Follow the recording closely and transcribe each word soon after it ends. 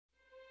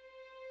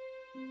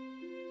The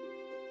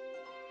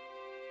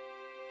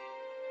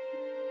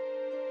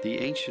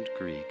ancient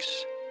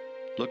Greeks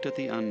looked at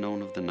the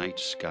unknown of the night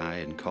sky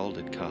and called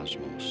it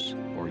cosmos,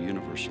 or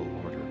universal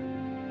order.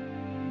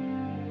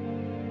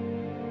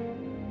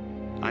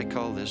 I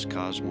call this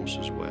cosmos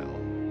as well.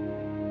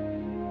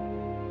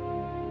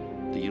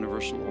 The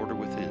universal order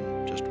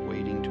within, just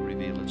waiting to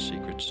reveal its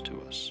secrets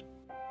to us.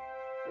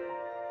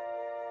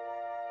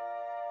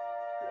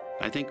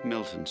 I think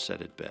Milton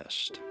said it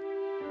best.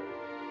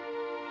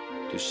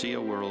 To see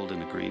a world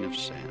in a grain of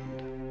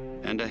sand,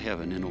 and a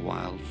heaven in a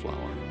wild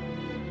flower,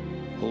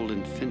 hold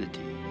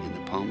infinity in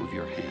the palm of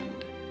your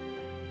hand,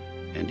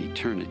 and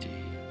eternity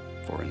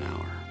for an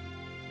hour.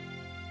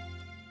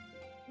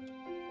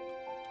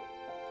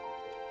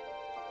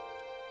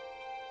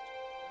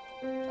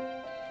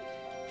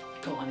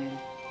 Go on in.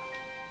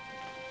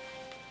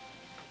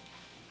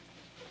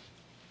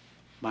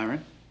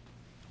 Myron?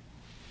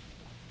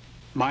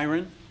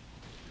 Myron?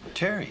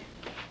 Terry,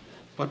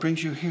 what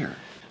brings you here?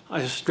 I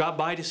just dropped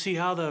by to see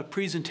how the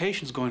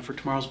presentation's going for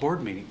tomorrow's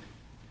board meeting.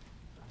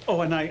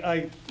 Oh, and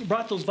I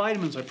brought those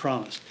vitamins I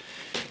promised.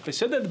 They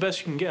said they're the best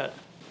you can get.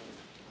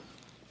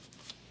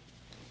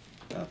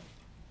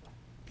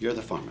 You're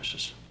the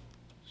pharmacist.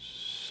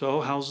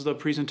 So, how's the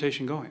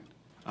presentation going?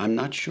 I'm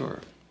not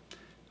sure.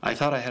 I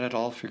thought I had it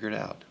all figured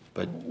out,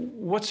 but...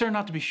 What's there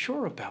not to be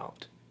sure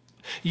about?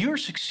 You're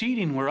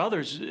succeeding where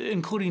others,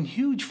 including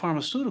huge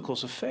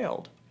pharmaceuticals, have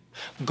failed.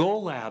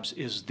 Goal Labs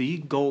is the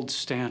gold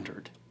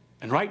standard.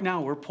 And right now,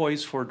 we're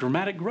poised for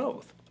dramatic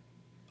growth.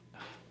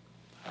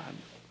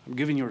 I'm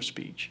giving you a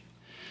speech.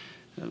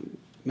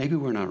 Maybe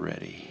we're not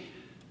ready.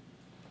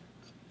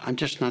 I'm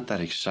just not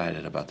that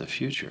excited about the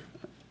future.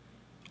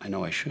 I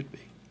know I should be.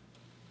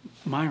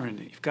 Myron,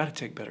 you've got to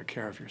take better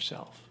care of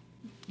yourself.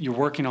 You're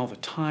working all the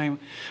time.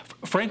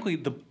 Frankly,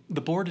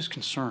 the board is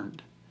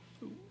concerned.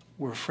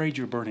 We're afraid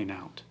you're burning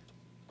out.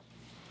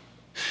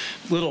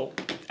 Little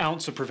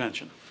ounce of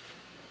prevention.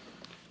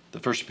 The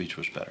first speech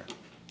was better.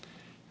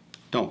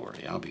 Don't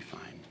worry, I'll be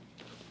fine.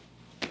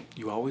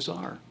 You always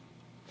are.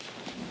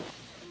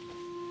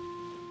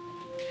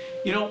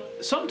 You know,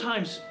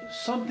 sometimes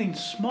something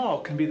small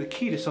can be the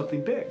key to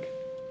something big.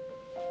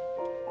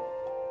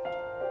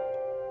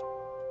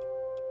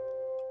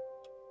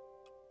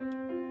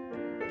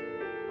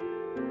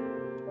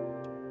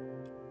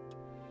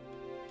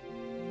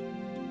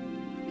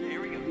 Okay,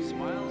 here we go.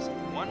 Smiles.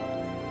 1,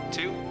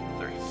 2,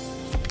 3.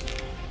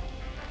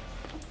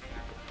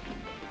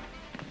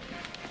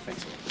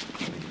 Thanks.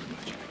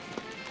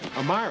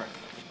 Myra,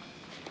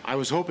 I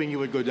was hoping you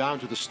would go down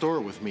to the store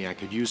with me. I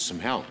could use some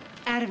help.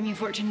 Adam, you've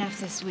worked enough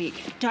this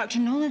week. Dr.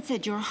 Nolan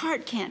said your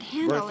heart can't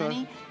handle Bertha,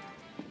 any...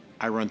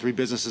 I run 3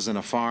 businesses and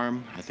a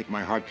farm. I think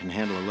my heart can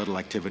handle a little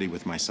activity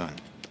with my son.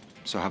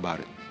 So how about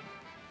it?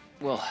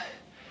 Well,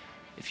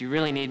 if you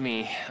really need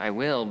me, I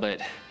will, but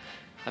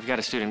I've got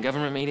a student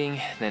government meeting,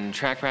 then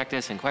track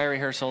practice and choir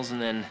rehearsals,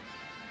 and then...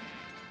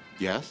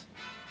 Yes?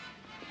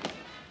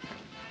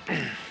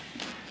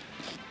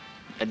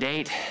 a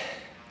date.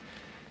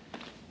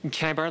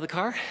 Can I borrow the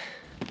car?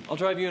 I'll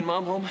drive you and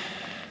Mom home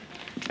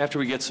after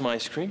we get some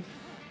ice cream.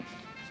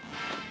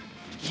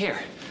 Here,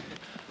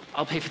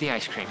 I'll pay for the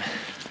ice cream.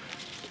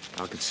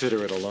 I'll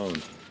consider it a loan.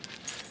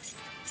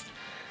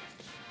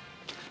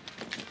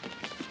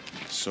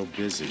 So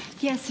busy.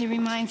 Yes, he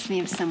reminds me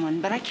of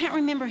someone, but I can't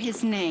remember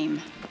his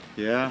name.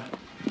 Yeah,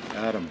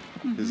 Adam.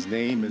 His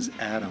name is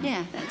Adam.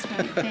 Yeah, that's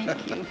right.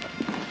 Thank you.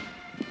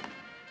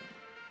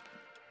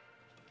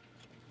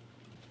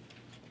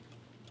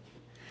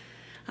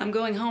 I'm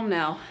going home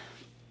now.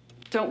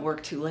 Don't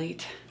work too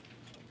late.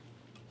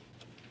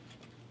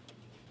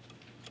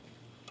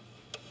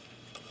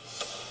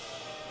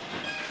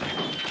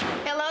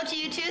 Hello to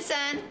you too,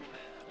 son.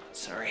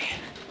 Sorry.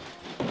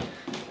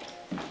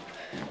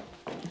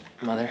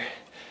 Mother,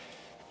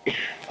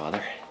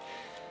 Father,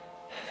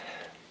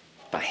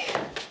 bye.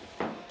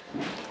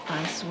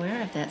 I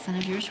swear if that son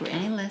of yours were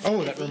any less Oh,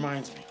 busy... that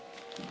reminds me.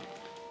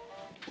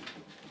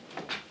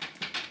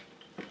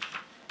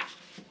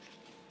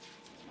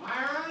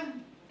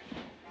 Myron?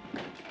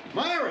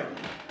 Myron!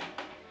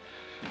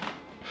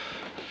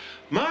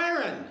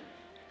 Myron!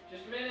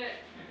 Just a minute.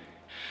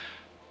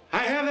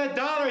 I have that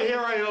 $1 here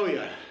I owe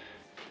you.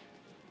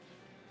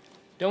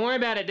 Don't worry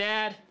about it,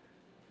 Dad.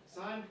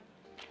 Son,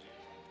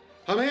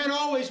 a man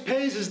always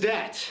pays his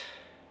debt.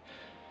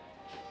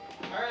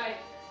 All right.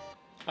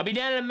 I'll be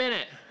down in a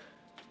minute.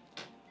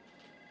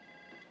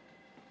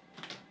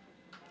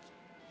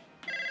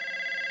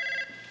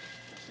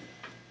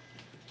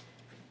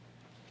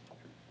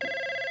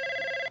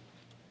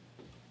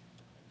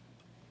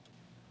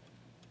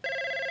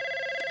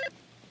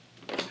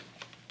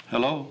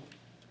 Hello?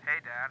 Hey,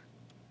 Dad.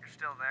 You're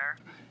still there?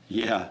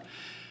 Yeah,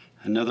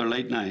 another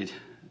late night.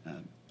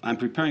 I'm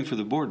preparing for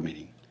the board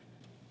meeting.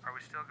 Are we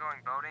still going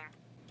boating?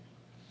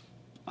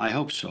 I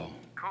hope so.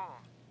 Cool.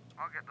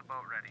 I'll get the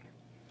boat ready.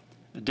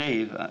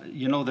 Dave,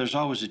 you know, there's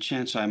always a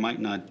chance I might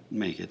not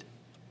make it.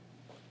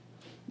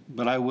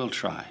 But I will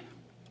try.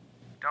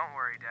 Don't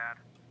worry, Dad.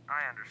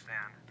 I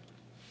understand.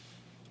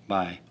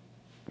 Bye.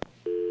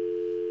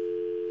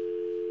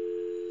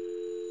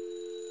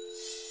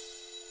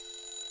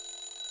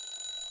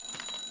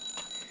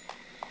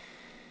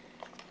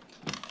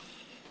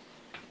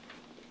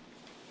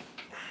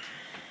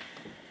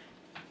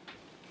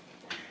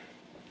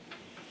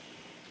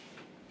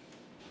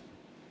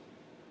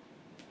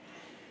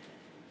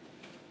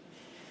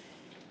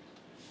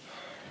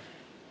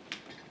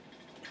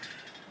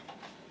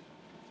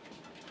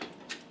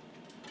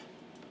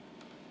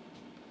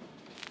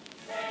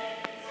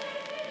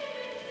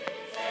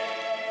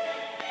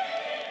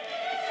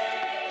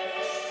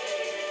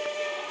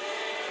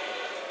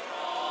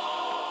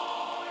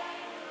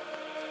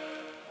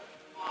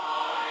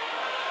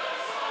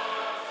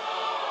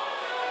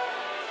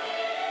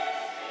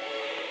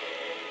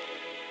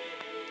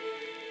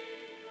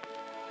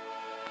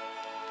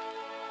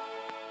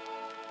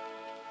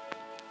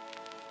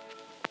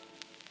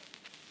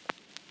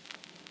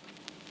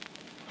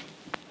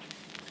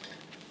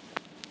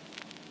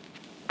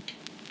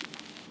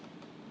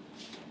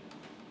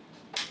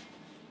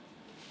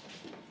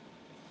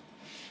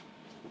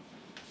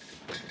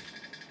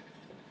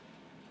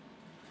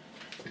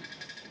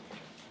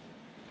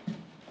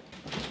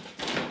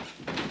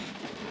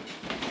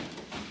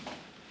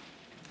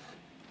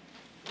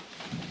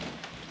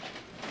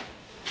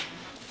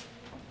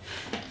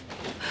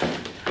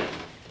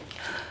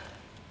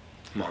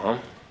 Mom?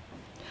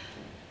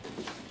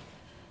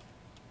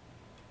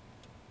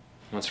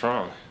 What's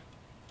wrong?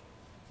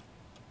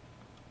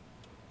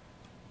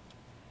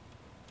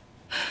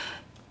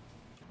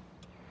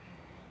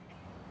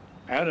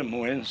 Adam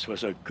Wins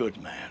was a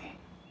good man.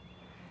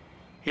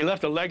 He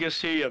left a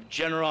legacy of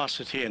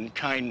generosity and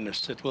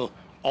kindness that will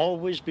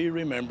always be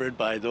remembered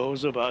by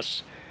those of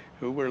us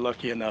who were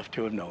lucky enough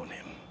to have known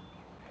him.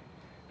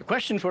 The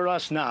question for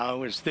us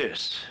now is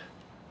this: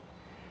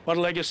 what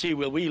legacy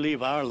will we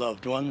leave our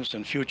loved ones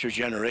and future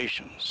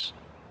generations?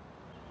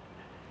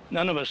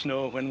 None of us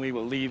know when we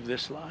will leave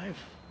this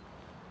life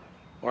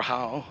or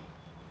how.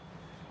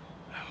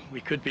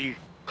 We could be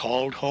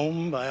called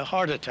home by a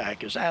heart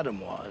attack, as Adam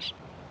was.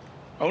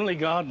 Only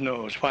God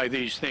knows why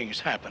these things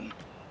happen.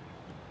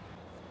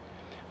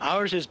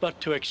 Ours is but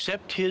to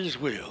accept his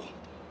will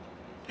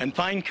and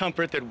find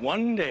comfort that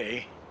one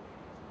day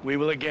we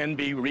will again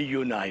be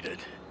reunited.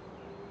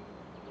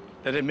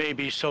 That it may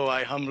be so,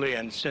 I humbly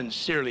and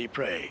sincerely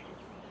pray.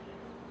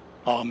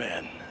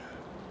 Amen.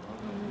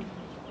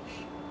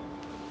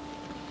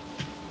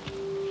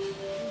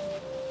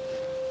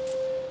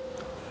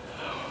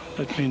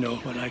 Let me know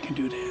what I can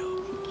do to help.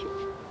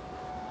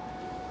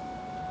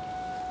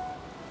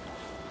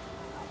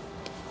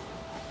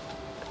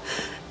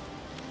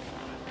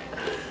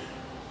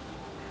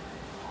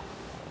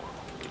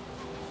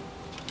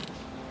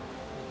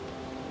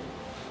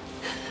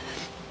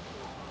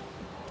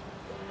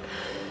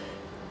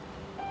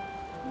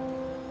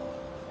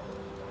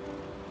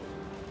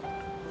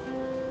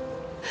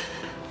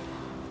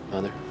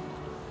 Mother?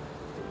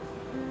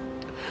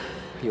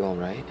 Are you all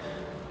right?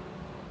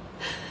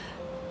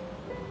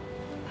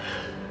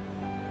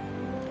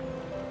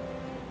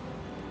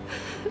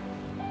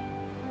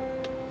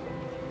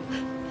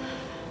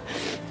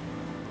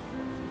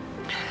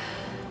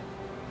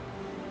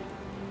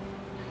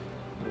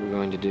 What are we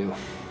going to do?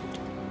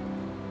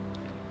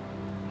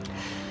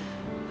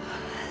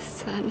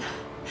 Son,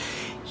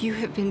 you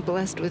have been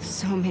blessed with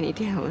so many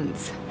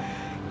talents.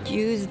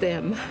 Use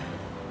them.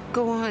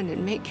 Go on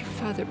and make your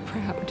father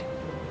proud.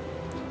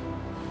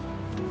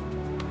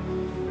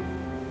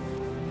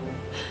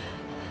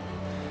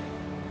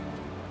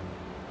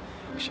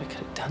 I wish I could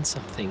have done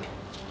something.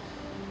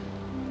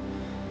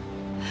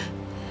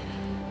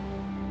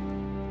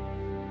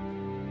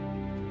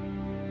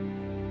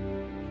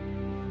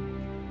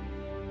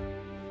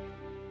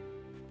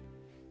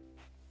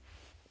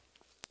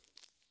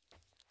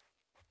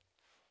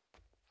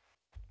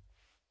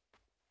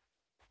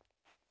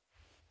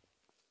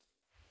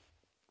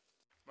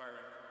 Myron,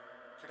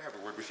 could I have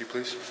a word with you,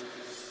 please?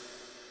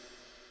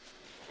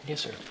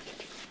 Yes, sir.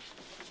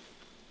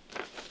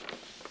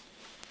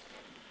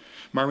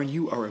 Myron,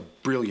 you are a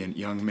brilliant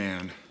young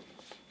man.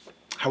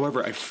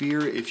 However, I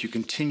fear if you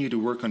continue to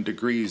work on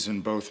degrees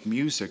in both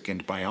music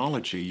and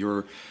biology,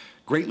 you're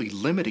greatly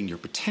limiting your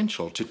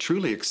potential to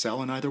truly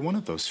excel in either one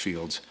of those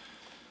fields.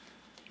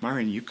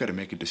 Myron, you've got to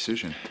make a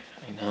decision.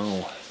 I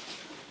know.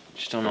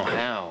 Just don't know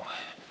how.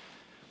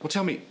 Well,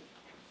 tell me,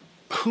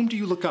 whom do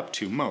you look up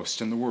to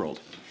most in the world?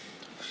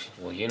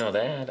 Well, you know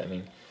that. I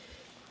mean,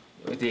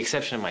 with the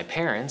exception of my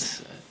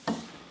parents,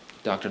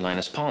 Dr.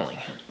 Linus Pauling.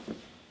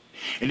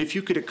 And if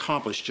you could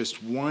accomplish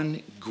just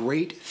one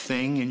great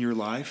thing in your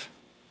life,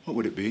 what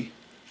would it be?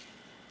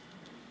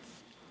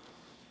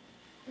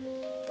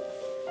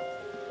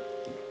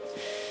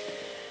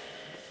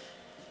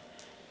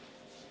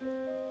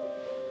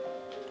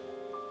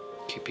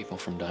 Keep people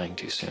from dying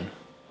too soon.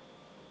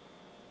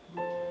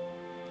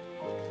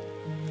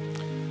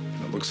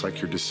 It looks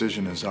like your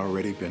decision has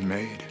already been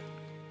made.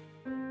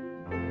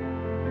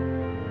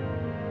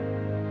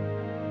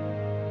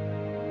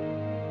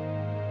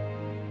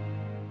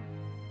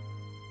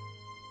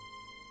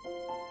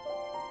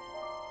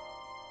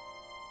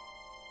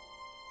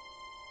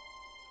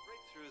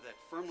 Breakthrough that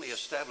firmly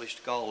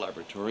established Gall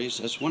Laboratories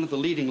as one of the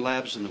leading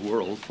labs in the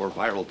world for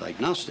viral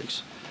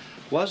diagnostics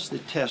was the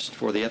test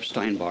for the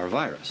Epstein-Barr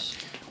virus.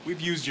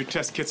 We've used your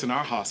test kits in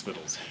our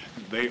hospitals.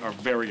 They are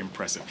very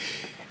impressive.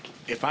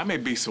 If I may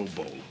be so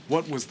bold,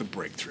 what was the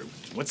breakthrough?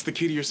 What's the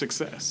key to your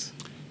success?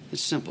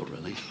 It's simple,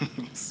 really.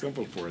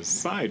 Simple for a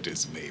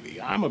scientist,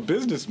 maybe. I'm a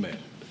businessman.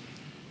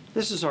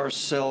 This is our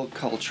cell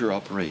culture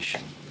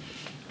operation.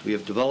 We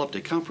have developed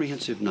a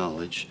comprehensive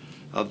knowledge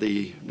of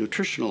the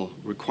nutritional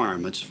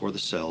requirements for the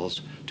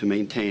cells to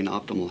maintain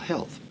optimal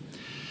health.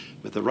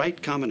 With the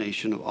right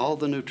combination of all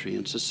the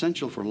nutrients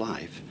essential for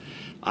life,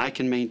 I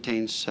can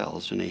maintain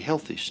cells in a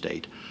healthy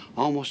state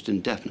almost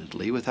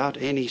indefinitely without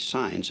any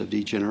signs of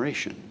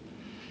degeneration.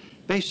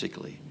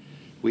 Basically,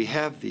 we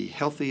have the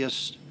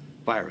healthiest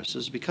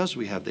viruses because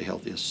we have the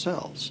healthiest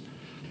cells.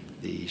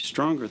 The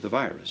stronger the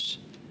virus,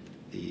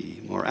 the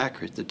more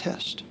accurate the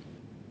test.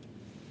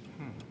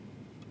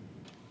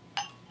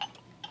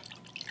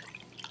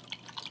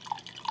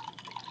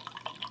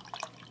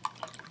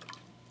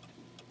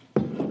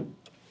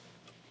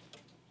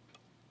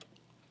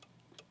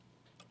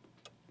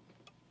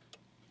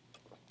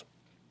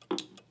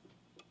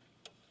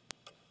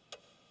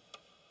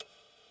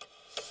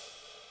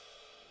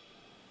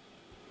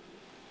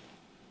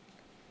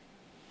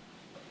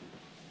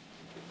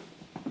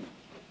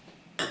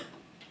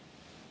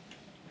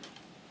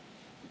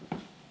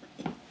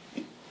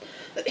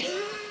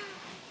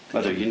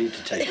 Mother, you need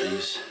to take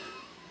these.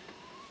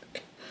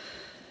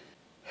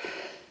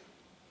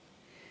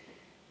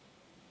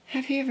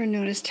 Have you ever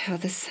noticed how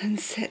the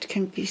sunset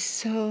can be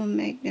so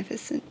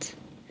magnificent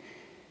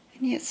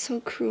and yet so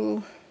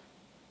cruel?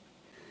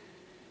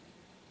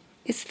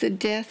 It's the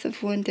death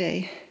of one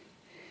day,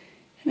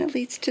 and it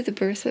leads to the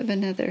birth of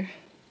another.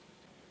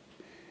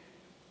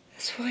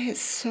 That's why it's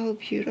so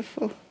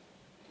beautiful.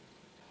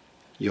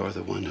 You're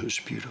the one who's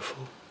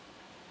beautiful.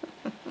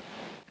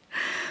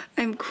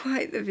 I'm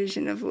quite the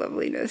vision of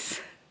loveliness.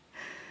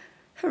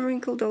 A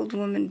wrinkled old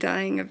woman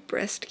dying of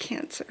breast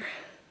cancer.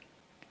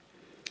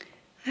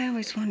 I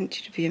always wanted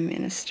you to be a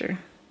minister.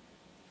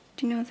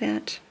 Do you know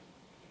that?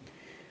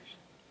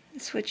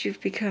 That's what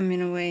you've become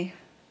in a way.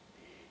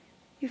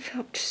 You've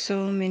helped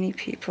so many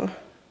people.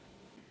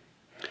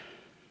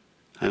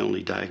 I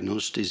only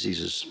diagnose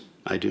diseases.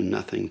 I do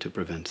nothing to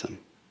prevent them.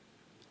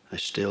 I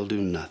still do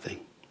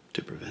nothing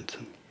to prevent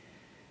them.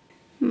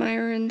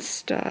 Myron,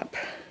 stop.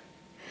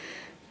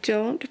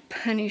 Don't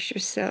punish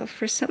yourself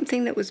for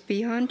something that was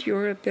beyond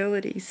your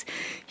abilities.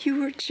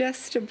 You were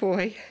just a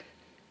boy.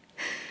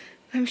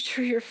 I'm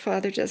sure your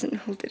father doesn't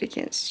hold it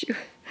against you.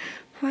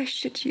 Why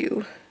should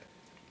you?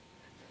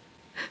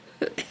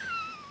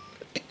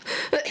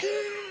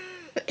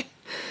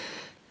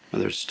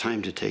 Mother, it's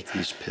time to take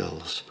these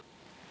pills.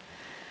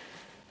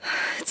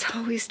 It's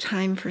always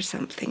time for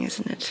something,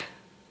 isn't it?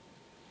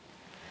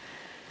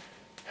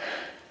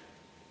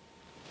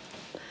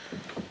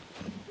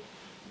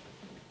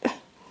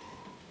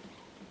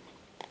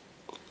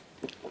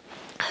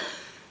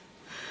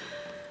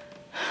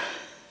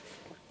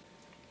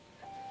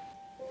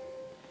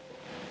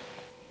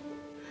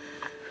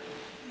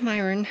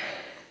 Myron.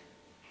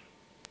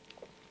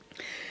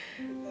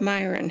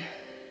 Myron.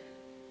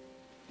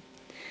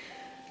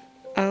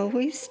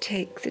 Always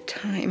take the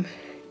time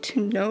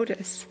to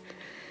notice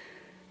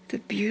the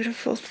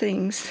beautiful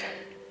things.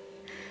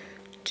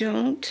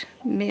 Don't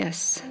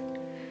miss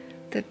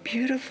the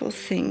beautiful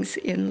things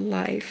in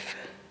life.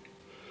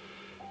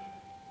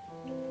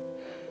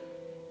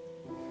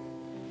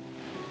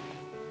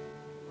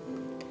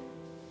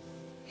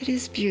 It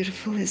is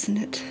beautiful, isn't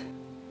it?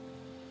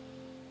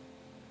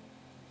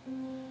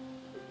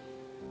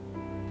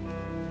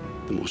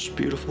 The most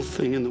beautiful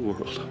thing in the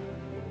world.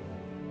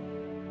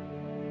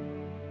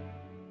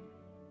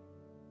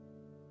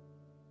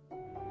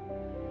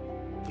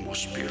 The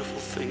most beautiful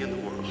thing in the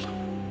world.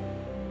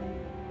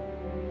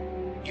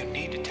 You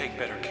need to take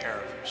better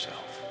care of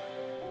yourself.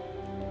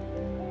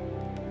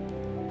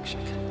 Wish I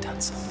could have done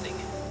something.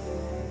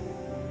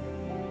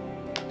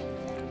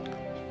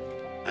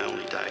 I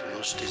only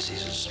diagnose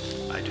diseases.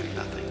 I do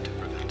nothing to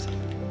prevent them.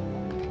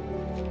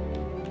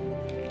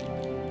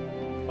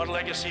 What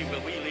legacy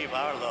will we leave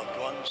our loved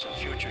ones and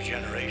future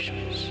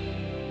generations?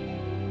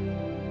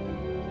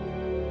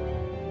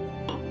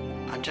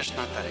 I'm just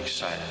not that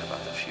excited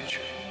about the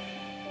future.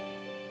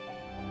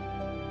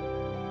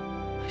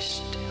 I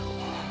still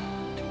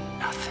do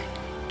nothing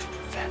to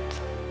prevent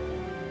them.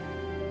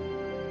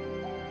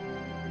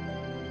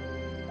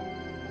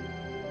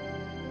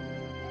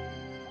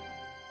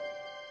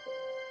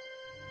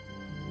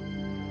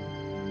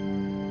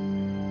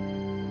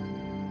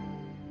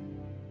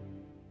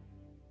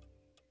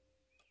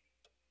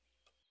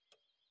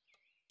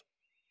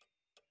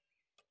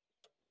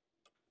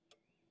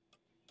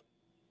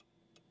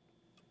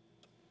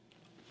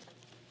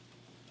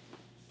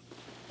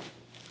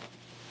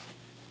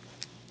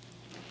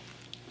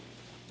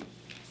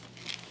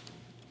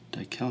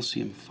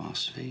 Calcium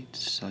phosphate,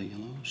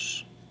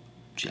 cellulose,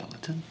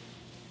 gelatin.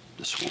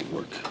 This won't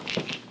work.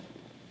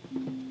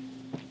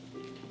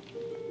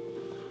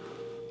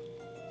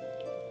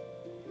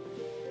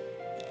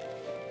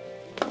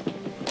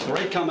 The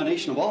right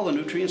combination of all the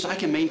nutrients, I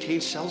can maintain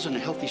cells in a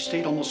healthy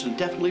state almost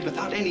indefinitely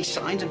without any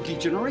signs of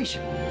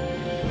degeneration.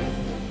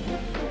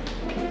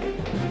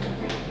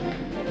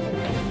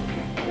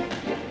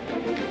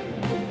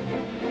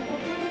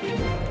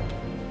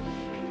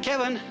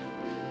 Kevin,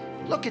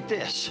 look at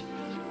this.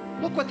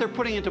 Look what they're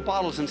putting into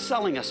bottles and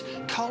selling us,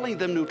 calling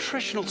them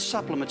nutritional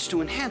supplements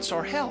to enhance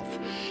our health.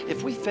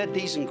 If we fed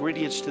these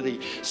ingredients to the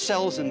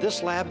cells in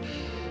this lab,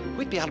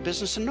 we'd be out of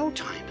business in no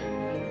time.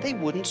 They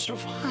wouldn't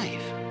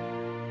survive.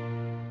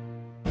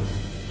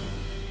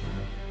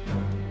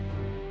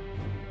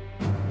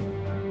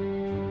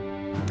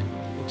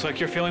 Looks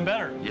like you're feeling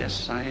better.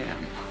 Yes, I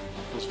am.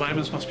 Those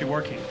vitamins must be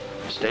working.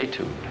 Stay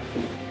tuned.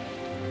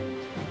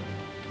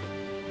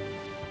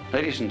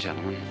 Ladies and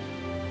gentlemen,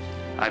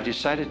 I've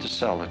decided to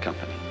sell the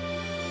company.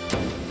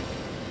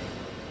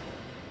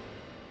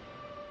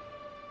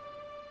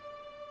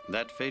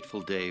 That fateful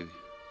day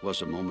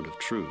was a moment of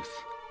truth,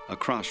 a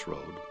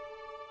crossroad,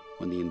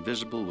 when the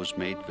invisible was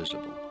made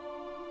visible,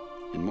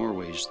 in more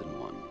ways than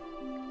one.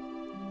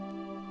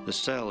 The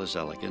cell is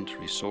elegant,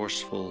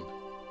 resourceful,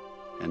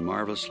 and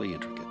marvelously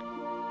intricate.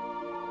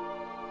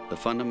 The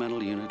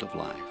fundamental unit of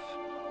life.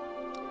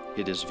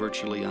 It is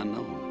virtually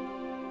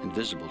unknown,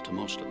 invisible to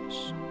most of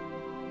us.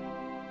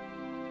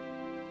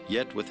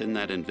 Yet within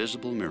that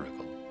invisible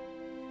miracle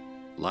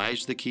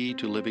lies the key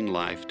to living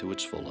life to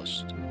its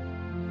fullest,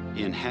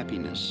 in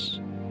happiness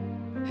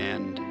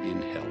and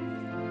in health.